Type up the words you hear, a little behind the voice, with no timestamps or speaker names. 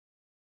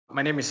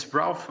My name is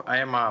Ralph. I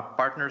am a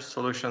partner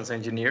solutions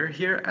engineer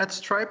here at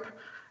Stripe.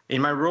 In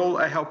my role,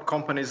 I help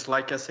companies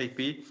like SAP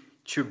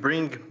to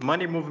bring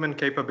money movement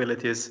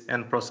capabilities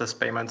and process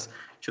payments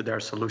to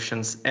their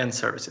solutions and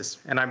services.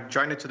 And I'm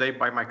joined today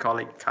by my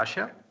colleague,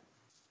 Kasia.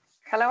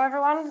 Hello,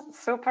 everyone.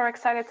 Super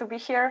excited to be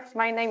here.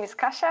 My name is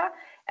Kasia,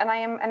 and I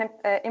am an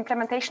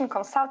implementation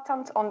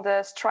consultant on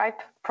the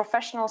Stripe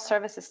professional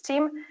services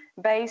team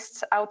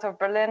based out of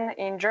Berlin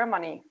in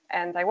Germany.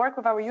 And I work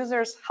with our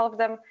users, help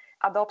them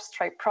adopt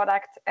Stripe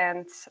product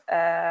and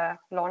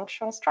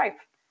launch on Stripe.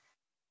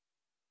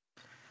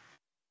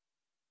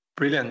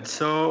 Brilliant.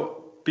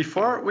 So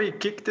before we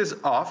kick this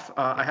off,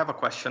 I have a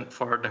question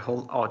for the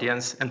whole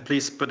audience, and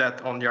please put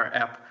that on your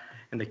app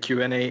in the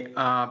Q&A.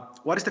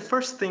 What is the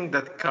first thing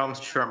that comes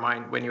to your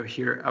mind when you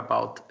hear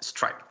about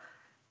Stripe?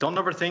 Don't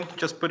overthink,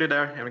 just put it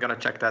there, and we're going to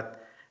check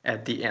that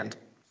at the end.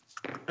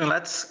 And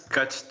let's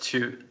cut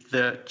to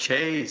the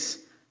chase.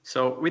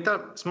 So with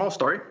a small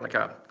story, like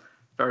a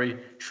very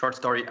short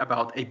story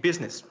about a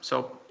business.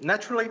 So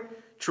naturally,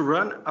 to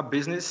run a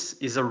business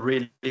is a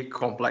really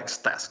complex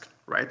task,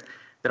 right?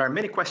 There are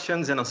many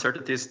questions and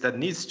uncertainties that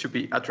needs to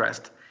be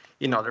addressed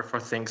in order for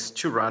things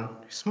to run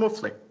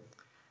smoothly.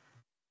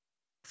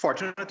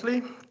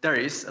 Fortunately, there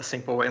is a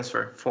simple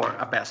answer for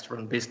a best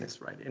run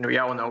business, right? And we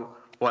all know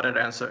what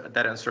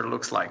that answer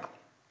looks like.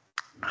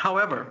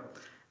 However,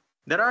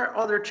 there are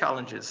other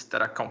challenges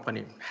that a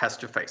company has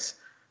to face.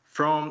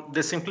 From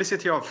the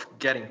simplicity of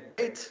getting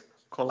paid,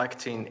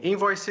 collecting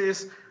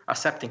invoices,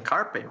 accepting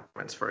car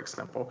payments, for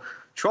example,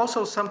 to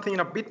also something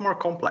a bit more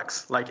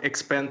complex, like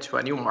expand to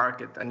a new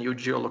market, a new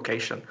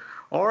geolocation,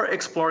 or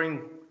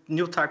exploring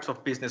new types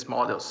of business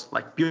models,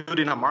 like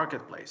building a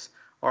marketplace,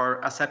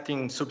 or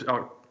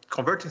or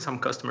converting some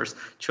customers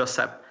to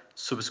accept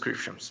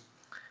subscriptions.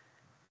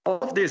 All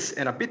of this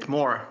and a bit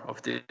more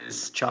of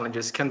these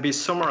challenges can be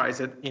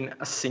summarized in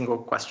a single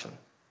question.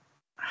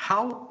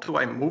 How do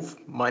I move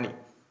money,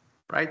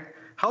 right?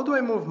 How do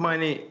I move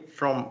money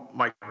from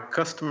my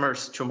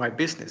customers to my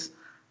business?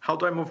 How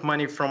do I move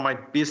money from my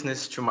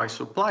business to my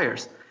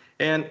suppliers?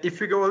 And if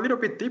we go a little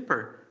bit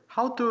deeper,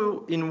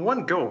 in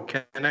one go,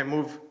 can I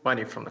move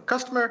money from the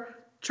customer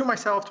to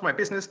myself, to my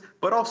business,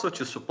 but also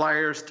to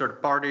suppliers,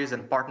 third parties,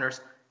 and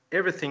partners,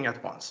 everything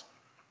at once?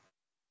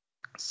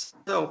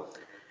 So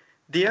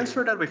the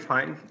answer that we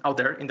find out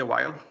there in the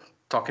wild,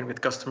 talking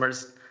with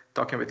customers,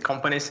 talking with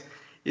companies,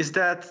 is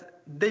that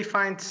they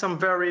find some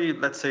very,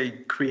 let's say,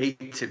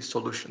 creative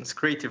solutions,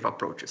 creative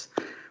approaches.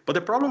 But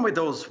the problem with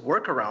those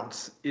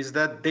workarounds is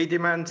that they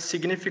demand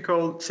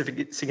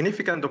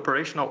significant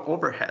operational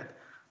overhead.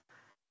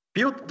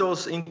 Build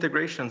those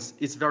integrations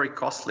is very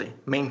costly.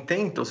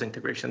 Maintain those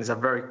integrations is a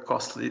very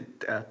costly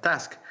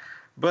task.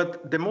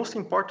 But the most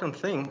important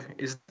thing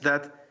is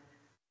that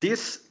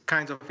these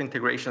kinds of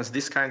integrations,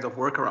 these kinds of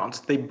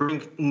workarounds, they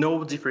bring no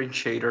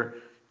differentiator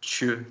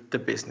to the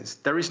business.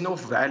 There is no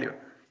value.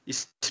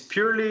 It's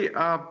purely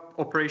an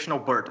operational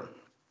burden.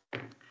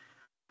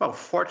 Well,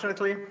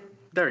 fortunately,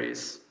 there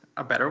is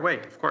a better way,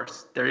 of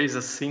course. There is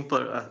a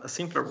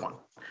simpler one.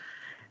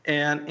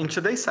 And in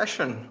today's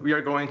session, we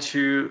are going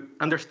to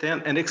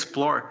understand and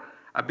explore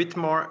a bit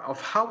more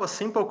of how a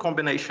simple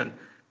combination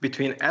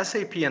between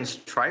SAP and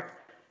Stripe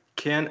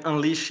can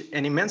unleash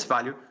an immense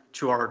value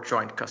to our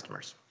joint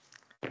customers.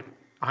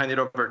 I'll hand it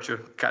over to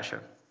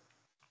Kasia.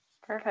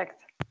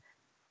 Perfect.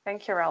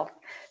 Thank you, Ralph.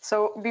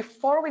 So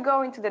before we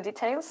go into the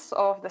details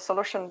of the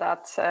solution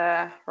that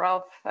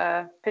Ralph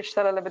pitched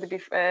a little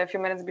bit a few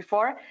minutes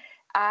before,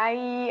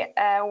 I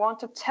want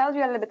to tell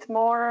you a little bit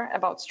more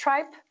about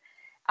Stripe.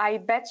 I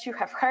bet you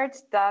have heard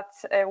that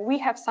we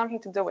have something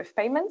to do with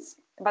payments,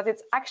 but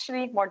it's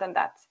actually more than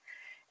that.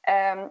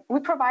 We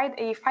provide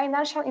a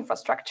financial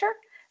infrastructure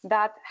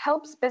that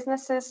helps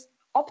businesses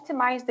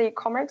optimize their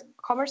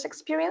commerce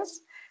experience,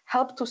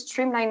 help to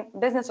streamline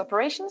business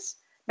operations,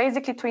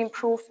 basically to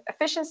improve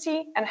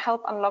efficiency and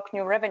help unlock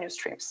new revenue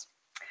streams.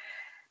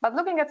 But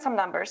looking at some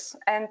numbers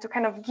and to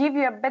kind of give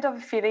you a bit of a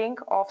feeling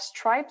of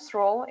Stripe's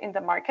role in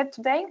the market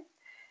today,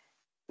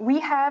 we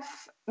have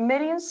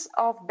millions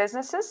of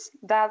businesses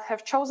that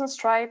have chosen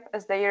Stripe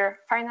as their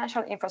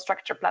financial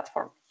infrastructure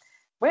platform.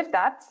 With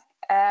that,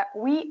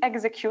 we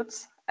execute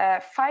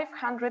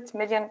 500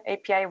 million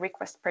API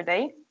requests per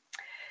day.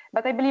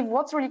 But I believe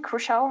what's really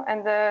crucial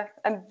and the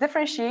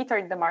differentiator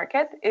in the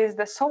market is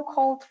the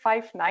so-called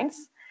 5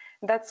 nines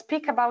that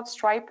speak about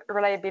Stripe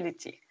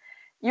reliability.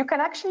 You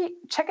can actually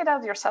check it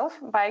out yourself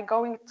by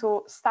going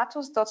to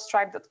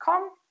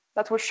status.stripe.com.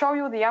 That will show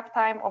you the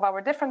uptime of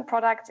our different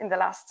products in the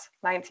last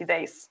 90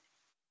 days.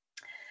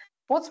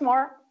 What's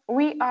more,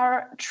 we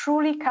are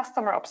truly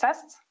customer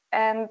obsessed.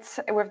 And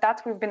with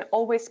that, we've been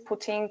always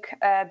putting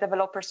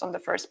developers on the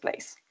first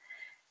place.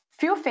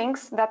 Few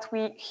things that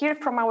we hear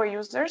from our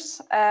users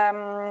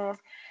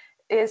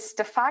is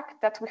the fact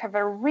that we have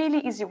a really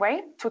easy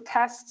way to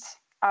test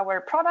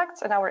our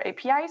products and our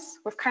APIs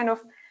with kind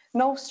of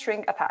no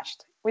string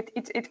attached.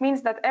 It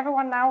means that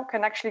everyone now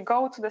can actually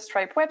go to the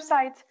Stripe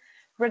website,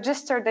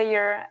 register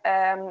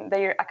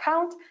their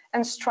account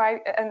and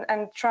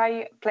try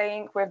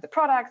playing with the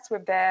products,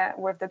 with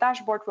the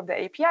dashboard, with the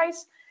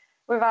APIs,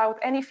 without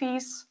any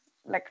fees.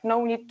 Like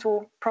no need to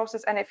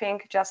process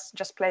anything,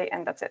 just play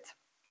and that's it.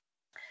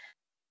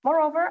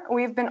 Moreover,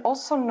 we've been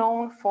also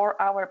known for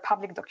our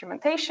public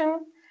documentation.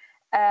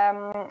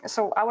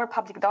 So our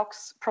public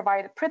docs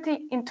provide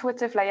pretty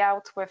intuitive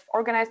layout with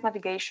organized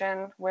navigation,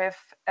 with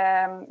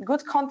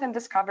good content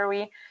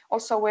discovery,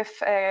 also with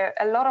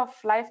a lot of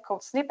live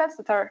code snippets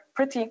that are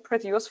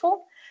pretty useful.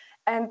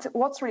 And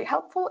what's really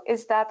helpful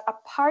is that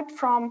apart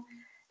from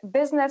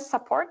business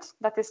support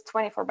that is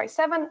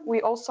 24/7,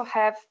 we also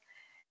have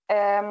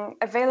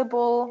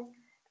available.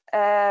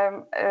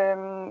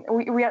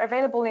 We are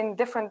available in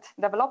different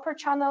developer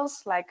channels,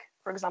 like,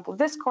 for example,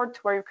 Discord,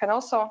 where you can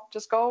also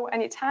just go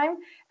anytime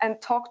and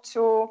talk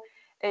to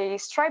a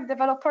Stripe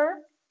developer,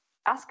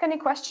 ask any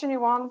question you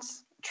want,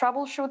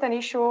 troubleshoot an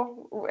issue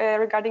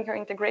regarding your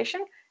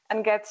integration,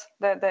 and get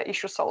the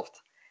issue solved.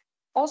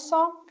 Also,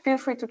 feel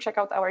free to check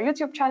out our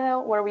YouTube channel,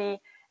 where we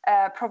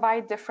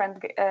provide different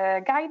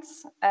guides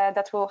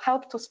that will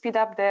help to speed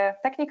up the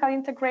technical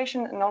integration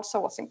and also,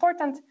 what's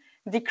important,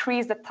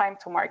 decrease the time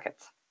to market.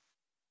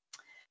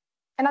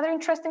 Another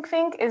interesting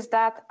thing is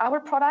that our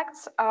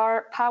products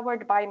are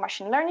powered by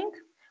machine learning,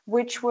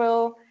 which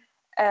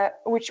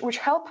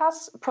help us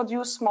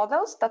produce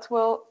models that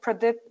will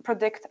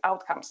predict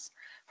outcomes.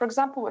 For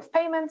example, with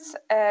payments,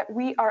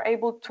 we are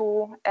able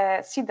to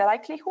see the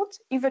likelihood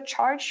if a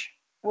charge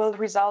will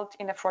result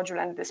in a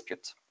fraudulent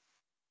dispute.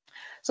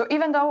 So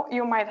even though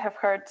you might have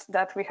heard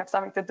that we have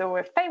something to do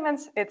with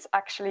payments, it's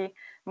actually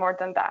more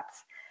than that.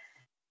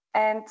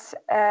 And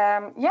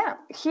yeah,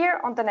 here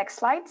on the next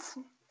slides,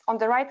 on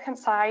the right-hand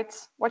side,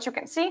 what you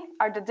can see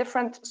are the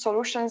different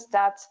solutions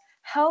that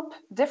help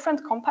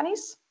different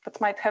companies that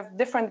might have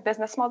different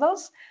business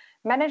models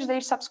manage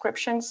their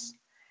subscriptions,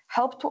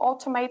 help to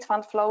automate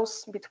fund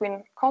flows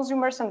between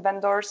consumers and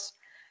vendors,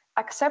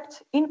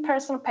 accept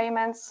in-person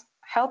payments,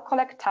 help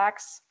collect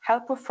tax,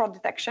 help with fraud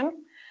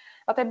detection.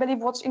 But I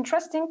believe what's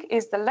interesting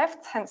is the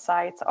left-hand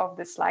side of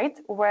the slide,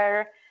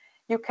 where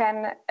you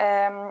can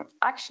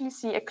actually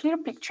see a clear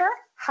picture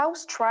how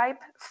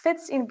Stripe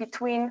fits in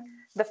between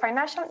the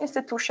financial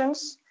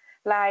institutions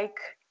like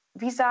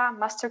Visa,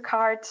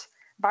 MasterCard,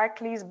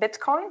 Barclays,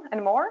 Bitcoin,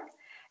 and more,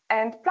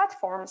 and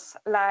platforms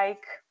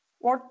like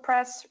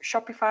WordPress,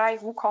 Shopify,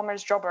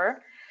 WooCommerce,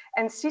 Jobber,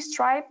 and see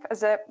Stripe as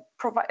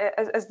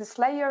this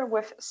layer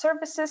with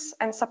services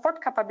and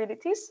support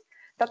capabilities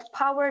that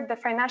power the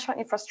financial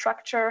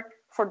infrastructure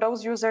for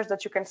those users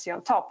that you can see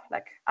on top,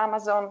 like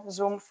Amazon,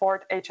 Zoom,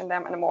 Ford,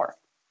 H&M, and more.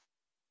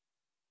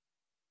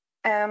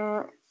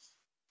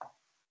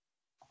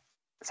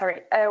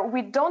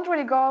 We don't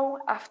really go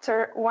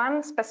after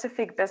one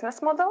specific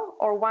business model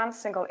or one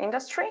single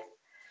industry.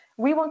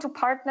 We want to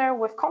partner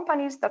with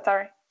companies that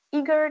are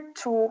eager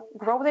to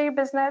grow their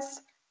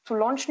business, to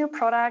launch new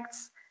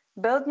products,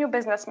 build new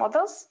business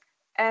models,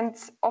 and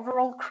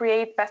overall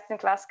create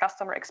best-in-class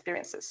customer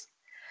experiences.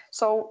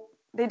 So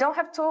they don't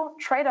have to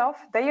trade off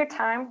their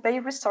time,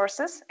 their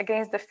resources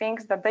against the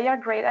things that they are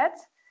great at,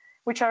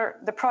 which are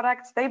the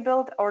products they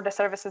build or the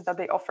services that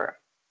they offer.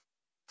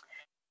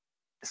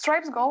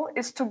 Stripe's goal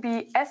is to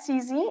be as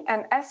easy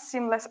and as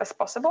seamless as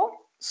possible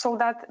so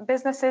that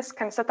businesses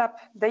can set up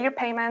their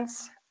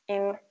payments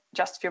in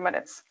just a few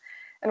minutes.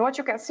 And what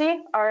you can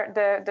see are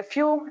the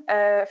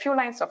few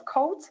lines of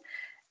code,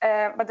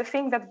 but the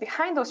thing that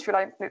behind those few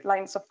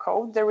lines of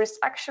code, there is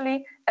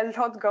actually a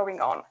lot going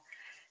on.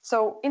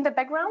 So in the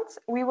background,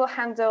 we will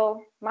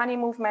handle money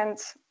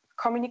movement,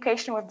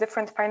 communication with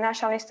different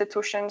financial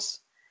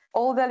institutions,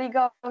 all the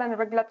legal and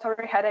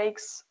regulatory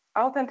headaches,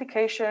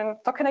 authentication,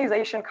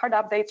 tokenization, card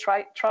updates,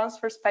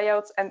 transfers,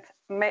 payouts, and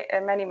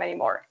many, many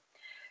more.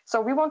 So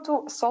we want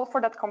to solve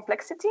for that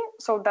complexity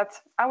so that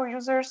our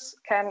users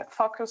can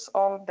focus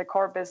on the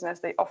core business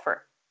they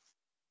offer.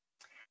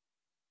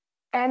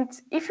 And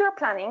if you're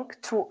planning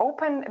to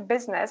open a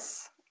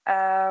business,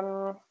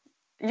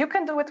 you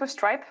can do it with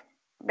Stripe,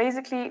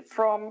 basically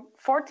from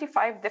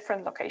 45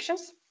 different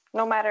locations,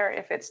 no matter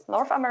if it's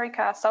North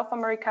America, South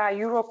America,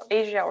 Europe,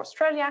 Asia, or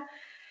Australia.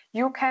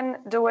 You can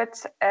do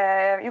it,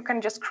 you can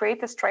just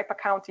create a Stripe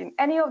account in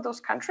any of those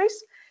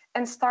countries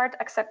and start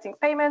accepting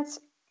payments,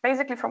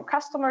 basically from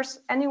customers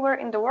anywhere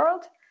in the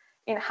world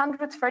in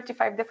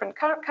 135 different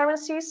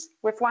currencies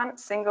with one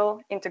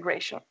single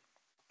integration.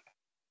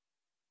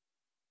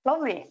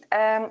 Lovely.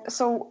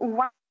 So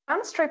one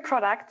Stripe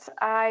product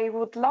I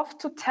would love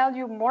to tell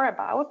you more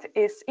about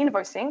is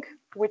invoicing,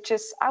 which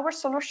is our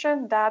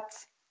solution that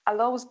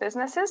allows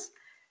businesses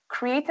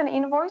create an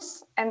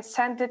invoice and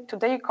send it to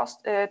their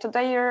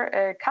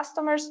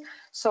customers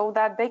so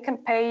that they can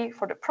pay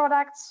for the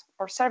products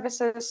or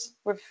services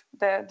with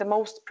the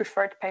most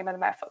preferred payment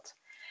method.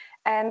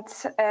 And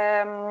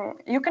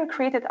you can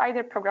create it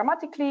either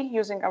programmatically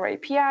using our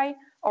API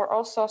or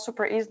also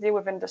super easily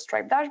within the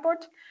Stripe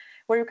dashboard,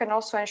 where you can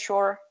also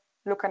ensure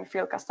look and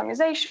feel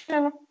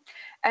customization.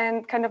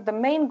 And kind of the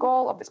main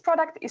goal of this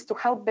product is to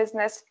help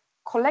business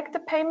collect the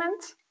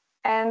payment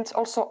and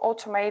also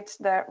automate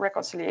the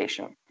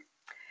reconciliation.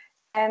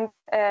 And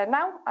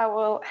now I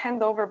will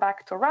hand over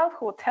back to Ralph,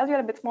 who will tell you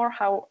a bit more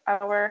how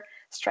our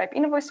Stripe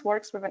invoice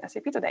works within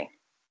SAP today.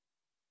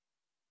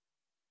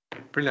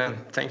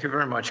 Brilliant. Thank you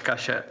very much,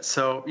 Kasia.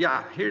 So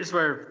yeah, here's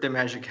where the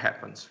magic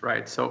happens,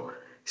 right? So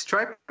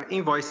Stripe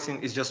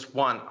invoicing is just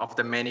one of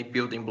the many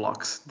building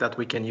blocks that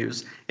we can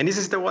use. And this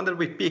is the one that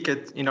we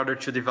picked in order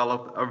to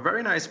develop a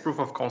very nice proof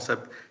of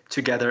concept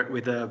together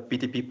with the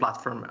BTP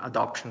platform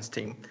adoptions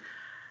team.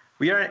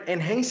 We are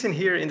enhancing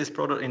here in this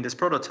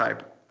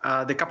prototype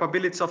the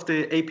capabilities of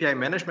the API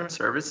management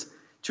service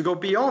to go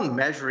beyond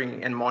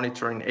measuring and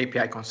monitoring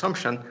API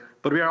consumption,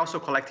 but we are also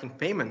collecting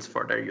payments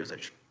for their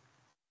usage.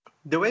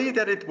 The way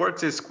that it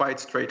works is quite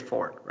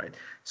straightforward, right?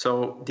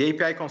 So the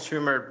API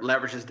consumer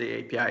leverages the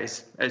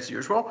APIs as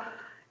usual.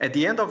 At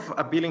the end of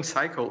a billing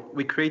cycle,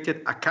 we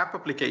created a CAP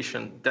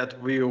application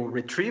that will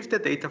retrieve the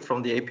data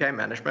from the API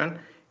management,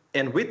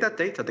 and with that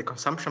data, the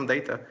consumption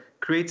data,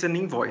 creates an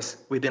invoice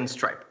within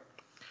Stripe.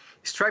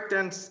 Stripe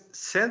then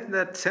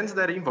sends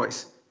that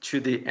invoice to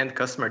the end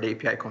customer, the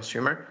API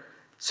consumer,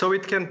 so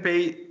it can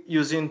pay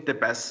using the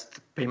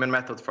best payment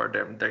method for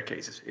their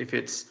cases. If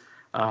it's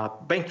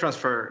bank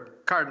transfer,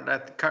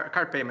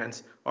 card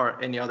payments, or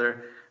any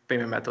other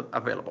payment method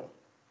available.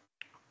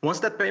 Once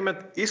that payment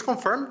is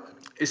confirmed,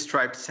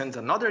 Stripe sends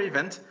another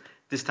event,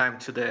 this time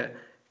to the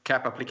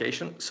CAP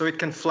application, so it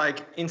can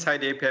flag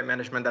inside the API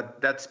management that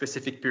that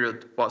specific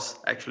period was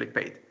actually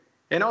paid.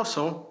 And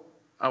also,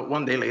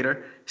 1 day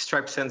later,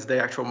 Stripe sends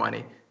the actual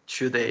money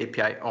to the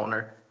API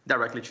owner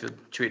directly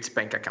to its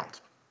bank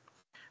account.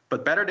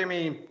 But better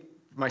than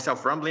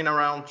myself rambling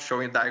around,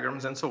 showing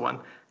diagrams and so on,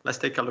 let's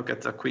take a look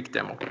at a quick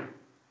demo.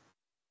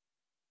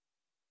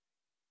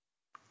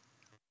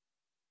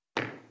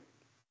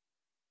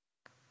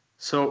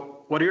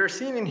 So what you're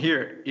seeing in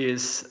here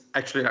is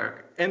actually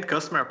our end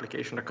customer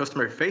application, a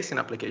customer-facing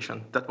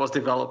application that was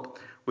developed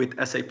with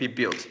SAP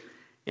Build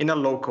in a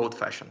low-code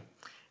fashion.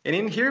 And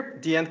in here,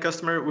 the end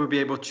customer will be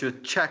able to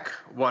check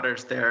what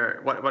is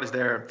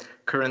their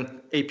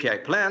current API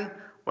plan,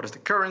 what is the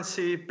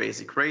currency,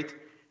 basic rate,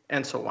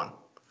 and so on.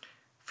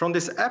 From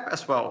this app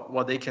as well,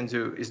 what they can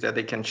do is that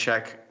they can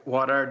check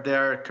what are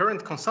their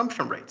current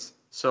consumption rates.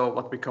 So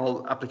what we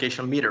call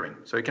application metering.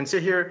 So you can see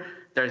here,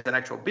 there's an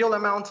actual bill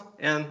amount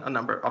and a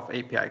number of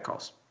API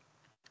calls.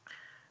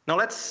 Now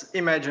let's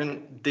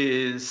imagine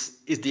this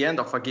is the end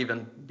of a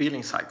given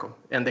billing cycle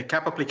and the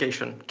CAP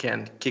application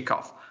can kick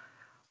off.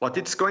 What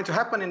it's going to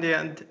happen in the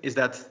end is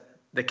that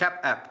the CAP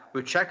app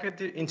will check it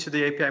into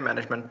the API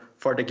management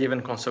for the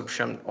given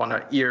consumption on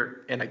a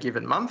year and a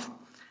given month.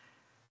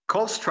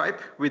 Call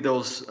Stripe with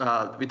those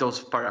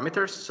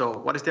parameters. So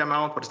what is the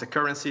amount? What is the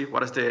currency?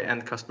 What is the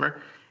end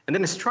customer? And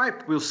then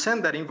Stripe will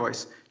send that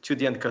invoice to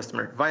the end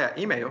customer via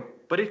email,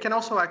 but it can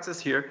also access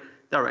here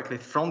directly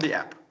from the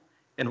app.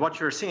 And what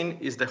you're seeing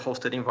is the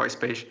hosted invoice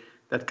page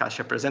that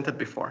Kasia presented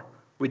before,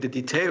 with the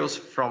details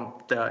from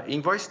the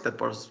invoice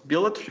that was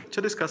billed to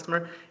this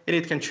customer, and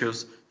it can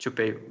choose to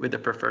pay with the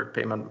preferred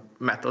payment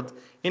method.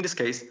 In this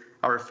case,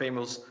 our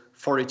famous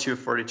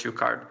 4242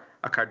 card,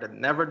 a card that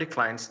never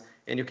declines,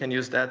 and you can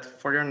use that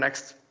for your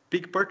next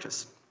big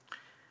purchase.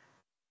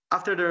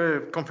 After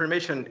the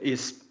confirmation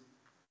is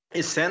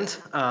sent,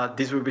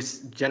 this will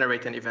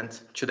generate an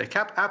event to the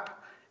CAP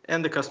app,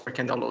 and the customer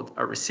can download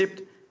a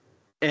receipt,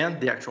 and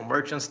the actual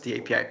merchants, the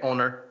API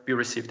owner, will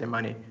receive the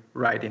money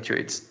right into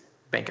its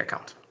bank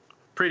account.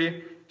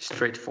 Pretty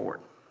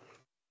straightforward.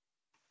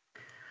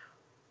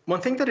 One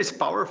thing that is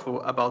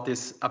powerful about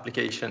this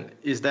application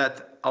is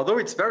that although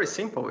it's very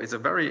simple, it's a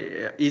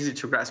very easy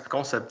to grasp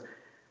concept,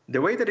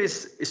 the way that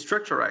it's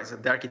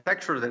structured, the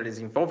architecture that is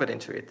involved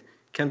into it,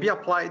 can be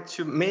applied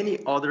to many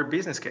other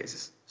business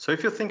cases. So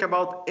if you think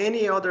about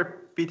any other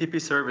BTP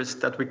service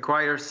that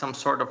requires some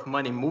sort of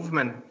money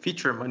movement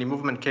feature, money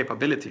movement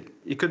capability,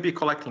 it could be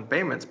collecting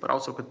payments, but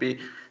also could be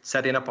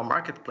setting up a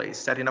marketplace,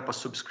 setting up a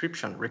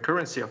subscription,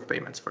 recurrency of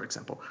payments, for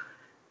example.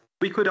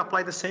 We could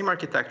apply the same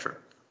architecture.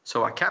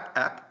 So a CAP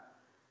app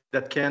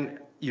that can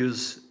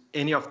use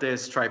any of the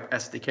Stripe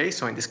SDK.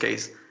 So in this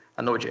case,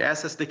 a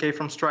Node.js SDK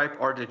from Stripe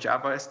or the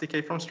Java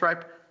SDK from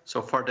Stripe.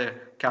 So for the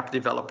CAP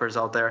developers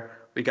out there,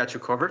 we got you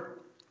covered.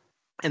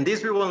 And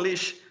this will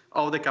unleash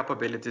all the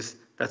capabilities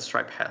that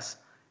Stripe has.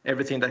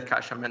 Everything that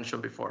Kasia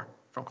mentioned before,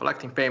 from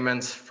collecting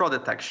payments, fraud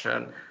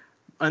detection,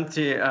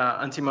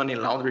 anti-money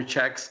laundering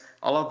checks,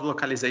 all of the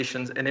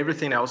localizations, and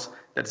everything else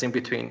that's in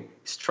between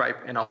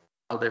Stripe and all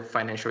the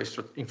financial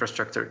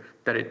infrastructure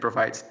that it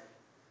provides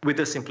with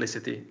the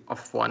simplicity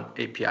of one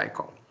API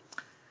call.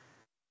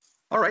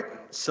 All right,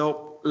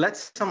 so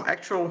let's some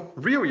actual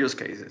real use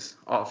cases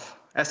of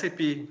SAP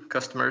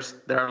customers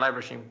that are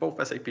leveraging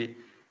both SAP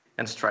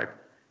and Stripe.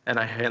 And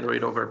I hand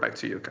it over back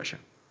to you, Kasia.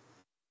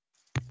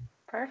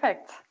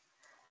 Perfect.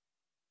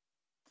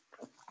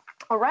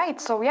 All right,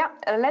 so yeah,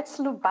 let's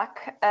look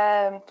back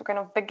to kind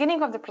of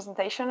beginning of the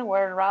presentation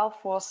where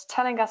Ralph was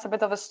telling us a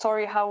bit of a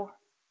story how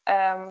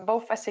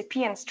both SAP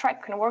and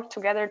Stripe can work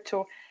together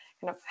to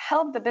kind of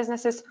help the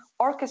businesses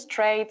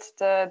orchestrate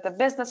the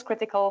business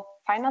critical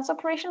finance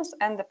operations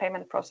and the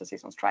payment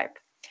processes on Stripe.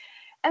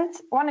 And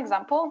one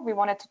example we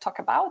wanted to talk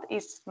about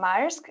is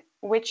Maersk,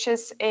 which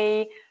is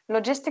a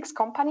logistics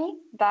company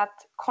that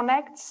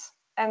connects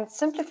and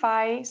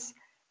simplifies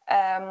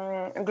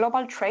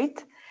global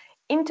trade,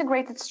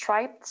 integrated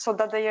Stripe so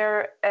that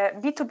their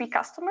B2B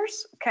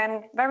customers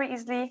can very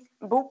easily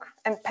book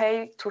and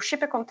pay to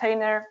ship a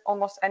container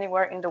almost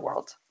anywhere in the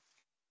world.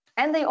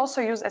 And they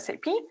also use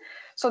SAP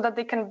so that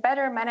they can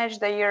better manage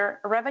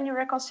their revenue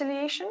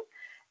reconciliation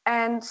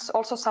and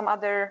also some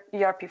other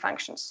ERP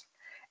functions.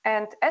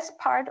 And as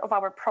part of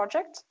our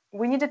project,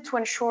 we needed to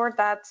ensure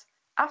that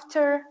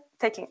after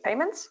taking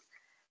payments,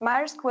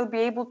 Maersk will be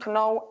able to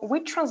know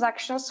which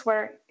transactions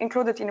were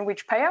included in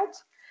which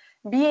payout,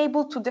 be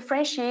able to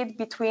differentiate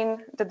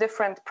between the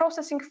different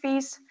processing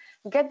fees,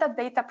 get that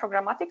data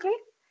programmatically,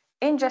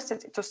 ingest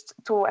it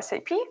to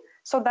SAP,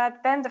 so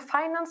that then the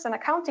finance and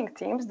accounting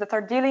teams that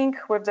are dealing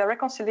with the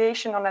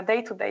reconciliation on a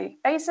day-to-day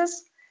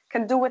basis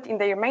can do it in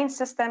their main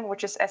system,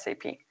 which is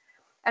SAP.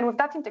 And with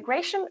that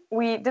integration,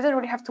 we didn't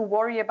really have to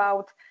worry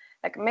about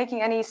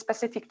making any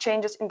specific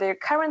changes in their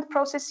current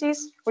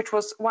processes, which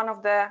was one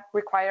of the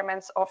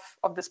requirements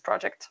of this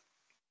project.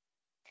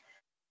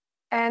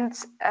 And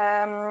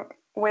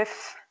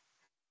with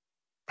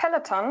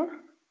Peloton,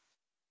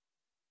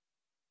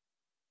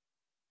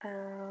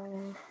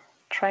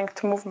 trying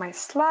to move my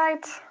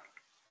slide.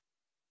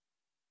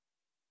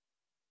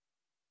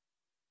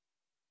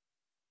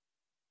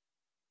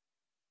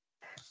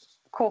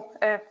 Cool.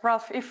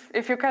 Ralph,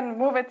 if you can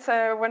move it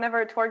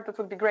whenever it works, that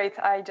would be great.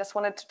 I just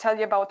wanted to tell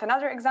you about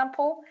another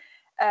example.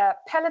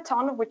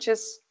 Peloton, which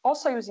is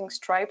also using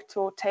Stripe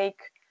to take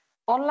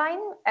online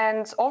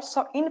and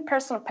also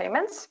in-person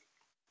payments.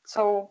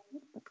 So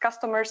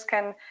customers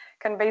can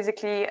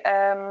basically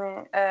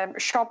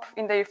shop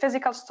in their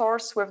physical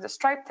stores with the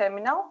Stripe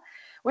terminal.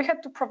 We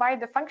had to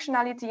provide the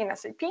functionality in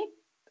SAP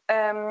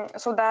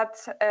so that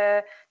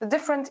the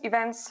different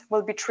events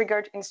will be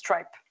triggered in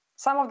Stripe.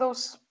 Some of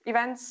those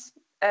events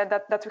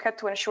that we had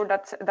to ensure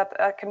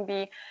that can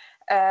be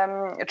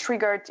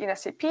triggered in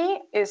SAP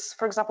is,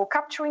 for example,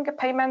 capturing a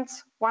payment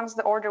once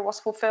the order was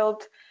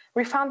fulfilled,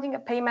 refunding a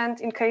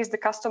payment in case the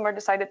customer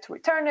decided to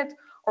return it,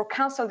 or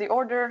cancel the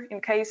order in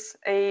case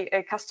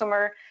a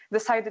customer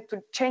decided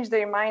to change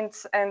their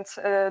minds and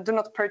do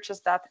not purchase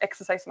that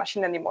exercise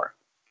machine anymore.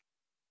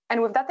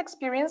 And with that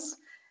experience,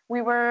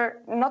 we were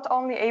not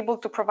only able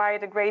to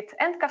provide a great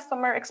end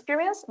customer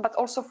experience, but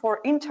also for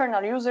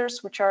internal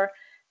users, which are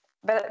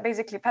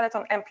basically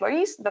Peloton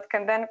employees that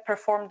can then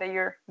perform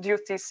their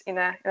duties in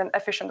an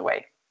efficient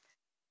way.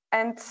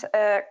 And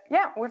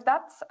yeah, with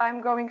that,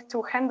 I'm going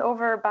to hand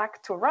over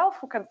back to Ralph,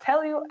 who can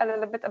tell you a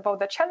little bit about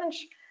the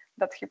challenge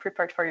that he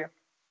prepared for you.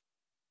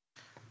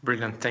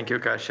 Brilliant. Thank you,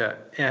 Kasia.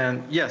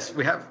 And yes,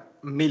 we have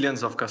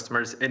millions of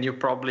customers, and you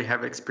probably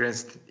have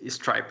experienced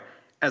Stripe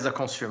as a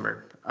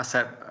consumer,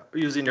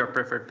 using your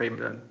preferred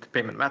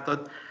payment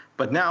method.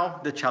 But now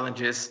the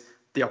challenge is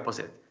the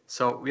opposite.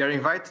 So we are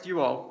inviting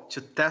you all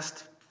to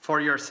test for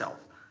yourself.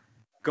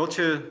 Go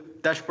to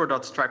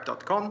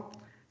dashboard.stripe.com,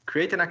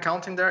 create an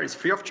account in there. It's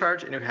free of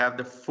charge, and you have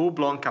the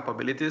full-blown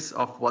capabilities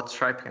of what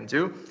Stripe can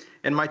do.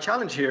 And my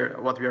challenge here,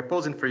 what we are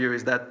posing for you,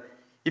 is that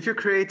if you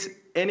create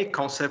any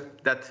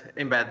concept that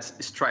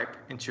embeds Stripe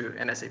into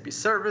an SAP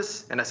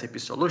service, an SAP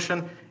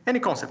solution, any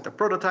concept, a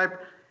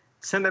prototype,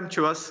 send them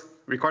to us,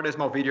 record a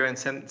small video and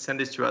send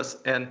this to us,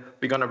 and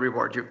we're going to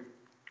reward you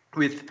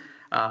with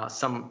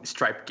some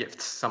Stripe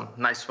gifts, some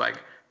nice swag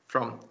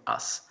from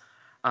us.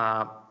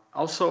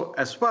 Also,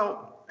 as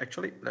well,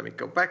 actually, let me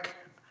go back.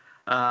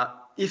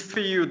 If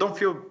you don't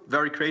feel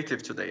very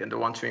creative today and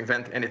don't want to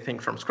invent anything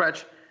from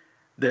scratch,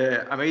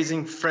 the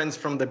amazing friends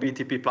from the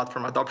BTP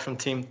platform adoption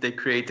team, they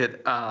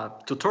created a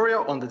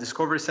tutorial on the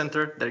Discovery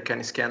Center that you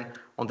can scan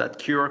on that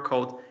QR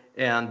code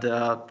and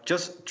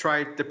just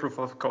try the proof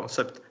of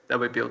concept that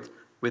we built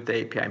with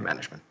the API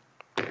management.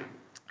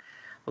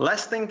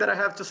 Last thing that I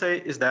have to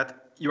say is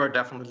that you are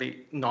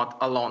definitely not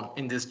alone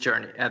in this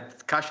journey. As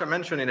Kasia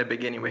mentioned in the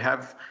beginning, we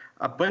have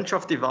a bunch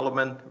of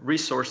development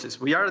resources.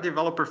 We are a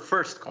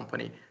developer-first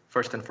company,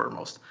 first and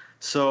foremost.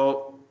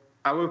 So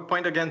I will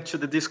point again to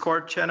the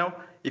Discord channel.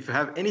 If you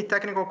have any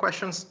technical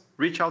questions,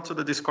 reach out to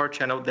the Discord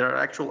channel. There are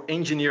actual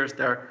engineers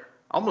there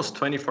almost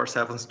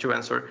 24/7 to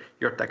answer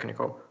your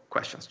technical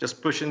questions.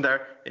 Just push in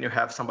there and you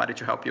have somebody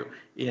to help you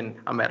in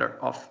a matter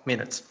of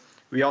minutes.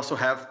 We also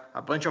have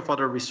a bunch of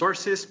other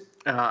resources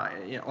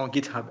on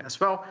GitHub as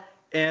well.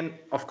 And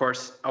of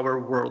course, our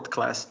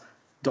world-class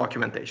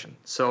documentation.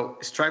 So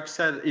Stripe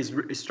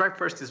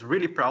First is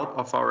really proud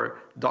of our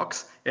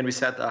docs, and we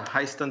set a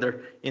high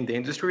standard in the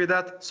industry with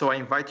that. So I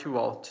invite you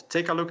all to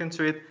take a look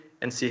into it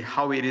and see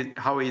how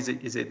easy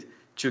is it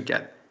to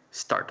get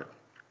started.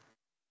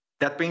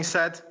 That being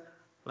said,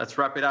 let's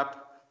wrap it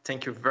up.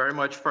 Thank you very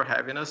much for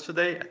having us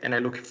today, and I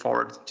look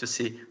forward to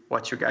see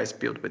what you guys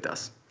build with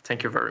us.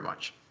 Thank you very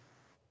much.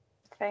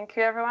 Thank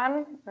you,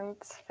 everyone, and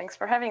thanks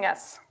for having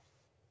us.